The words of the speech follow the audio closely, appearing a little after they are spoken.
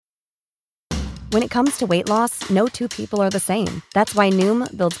When it comes to weight loss, no two people are the same. That's why Noom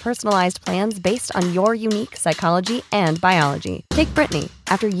builds personalized plans based on your unique psychology and biology. Take Brittany.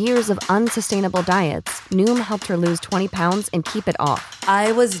 After years of unsustainable diets, Noom helped her lose 20 pounds and keep it off.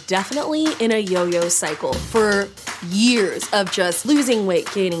 I was definitely in a yo-yo cycle for years of just losing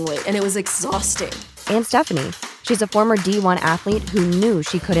weight, gaining weight, and it was exhausting. And Stephanie. She's a former D1 athlete who knew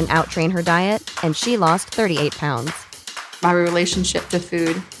she couldn't out-train her diet, and she lost 38 pounds. My relationship to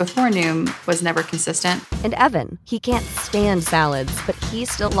food before Noom was never consistent. And Evan, he can't stand salads, but he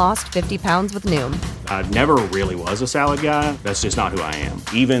still lost 50 pounds with Noom. I never really was a salad guy. That's just not who I am.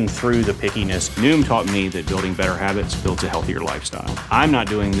 Even through the pickiness, Noom taught me that building better habits builds a healthier lifestyle. I'm not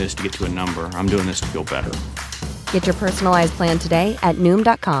doing this to get to a number. I'm doing this to feel better. Get your personalized plan today at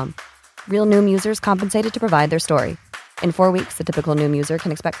Noom.com. Real Noom users compensated to provide their story. In 4 weeks, the typical Noom user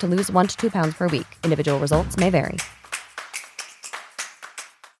can expect to lose 1 to 2 pounds per week. Individual results may vary.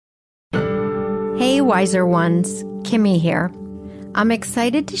 Hey, Wiser Ones, Kimmy here. I'm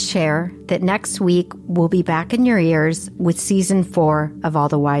excited to share that next week we'll be back in your ears with Season 4 of All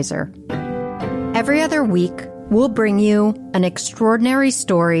the Wiser. Every other week, we'll bring you an extraordinary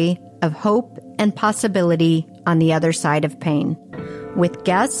story of hope and possibility on the other side of pain, with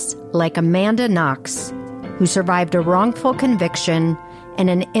guests like Amanda Knox, who survived a wrongful conviction and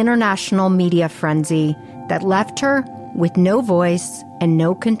an international media frenzy that left her with no voice and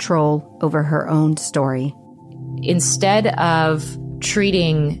no control over her own story. Instead of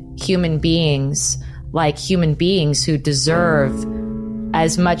treating human beings like human beings who deserve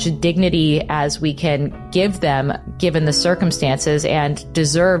as much dignity as we can give them, given the circumstances, and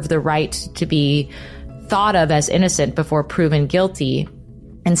deserve the right to be thought of as innocent before proven guilty,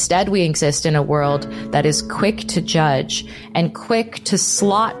 instead we exist in a world that is quick to judge and quick to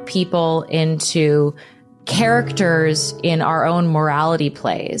slot people into characters in our own morality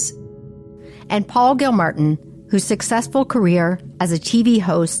plays. And Paul Gilmartin, whose successful career as a TV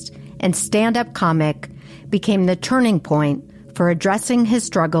host and stand-up comic became the turning point for addressing his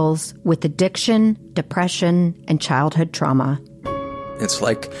struggles with addiction, depression, and childhood trauma. It's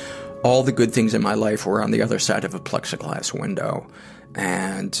like all the good things in my life were on the other side of a plexiglass window.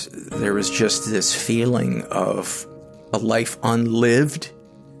 And there was just this feeling of a life unlived,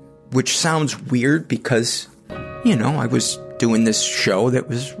 which sounds weird because, you know, I was doing this show that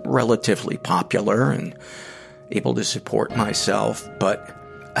was relatively popular and able to support myself. But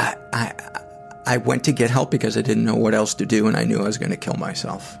I went to get help because I didn't know what else to do, and I knew I was going to kill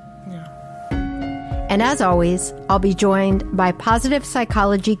myself. And as always, I'll be joined by positive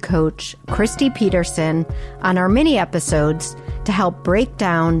psychology coach Christy Peterson on our mini episodes to help break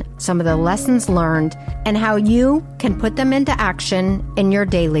down some of the lessons learned and how you can put them into action in your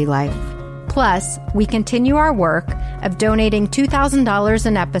daily life. Plus, we continue our work of donating $2,000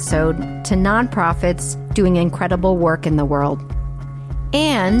 an episode to nonprofits doing incredible work in the world.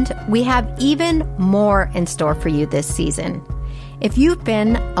 And we have even more in store for you this season. If you've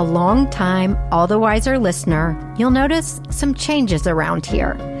been a long-time All the Wiser listener, you'll notice some changes around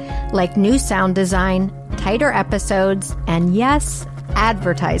here, like new sound design, tighter episodes, and yes,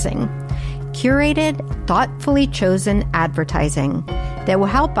 advertising. Curated, thoughtfully chosen advertising that will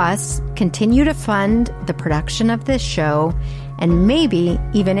help us continue to fund the production of this show and maybe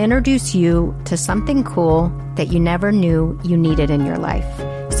even introduce you to something cool that you never knew you needed in your life.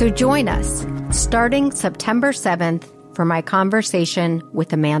 So join us starting September 7th for my conversation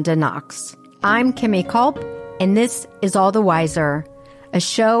with Amanda Knox. I'm Kimmy Culp, and this is All the Wiser, a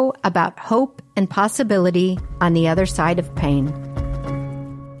show about hope and possibility on the other side of pain.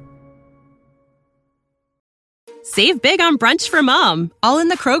 Save big on brunch for mom, all in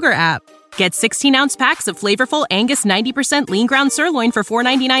the Kroger app. Get 16-ounce packs of flavorful Angus 90% lean ground sirloin for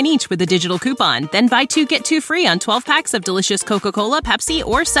 $4.99 each with a digital coupon. Then buy 2, get 2 free on 12 packs of delicious Coca-Cola, Pepsi,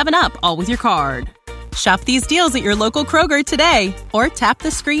 or 7-Up, all with your card. Shop these deals at your local Kroger today, or tap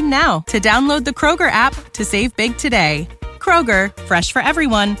the screen now to download the Kroger app to save big today. Kroger, fresh for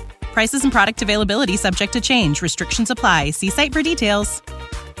everyone. Prices and product availability subject to change. Restrictions apply. See site for details.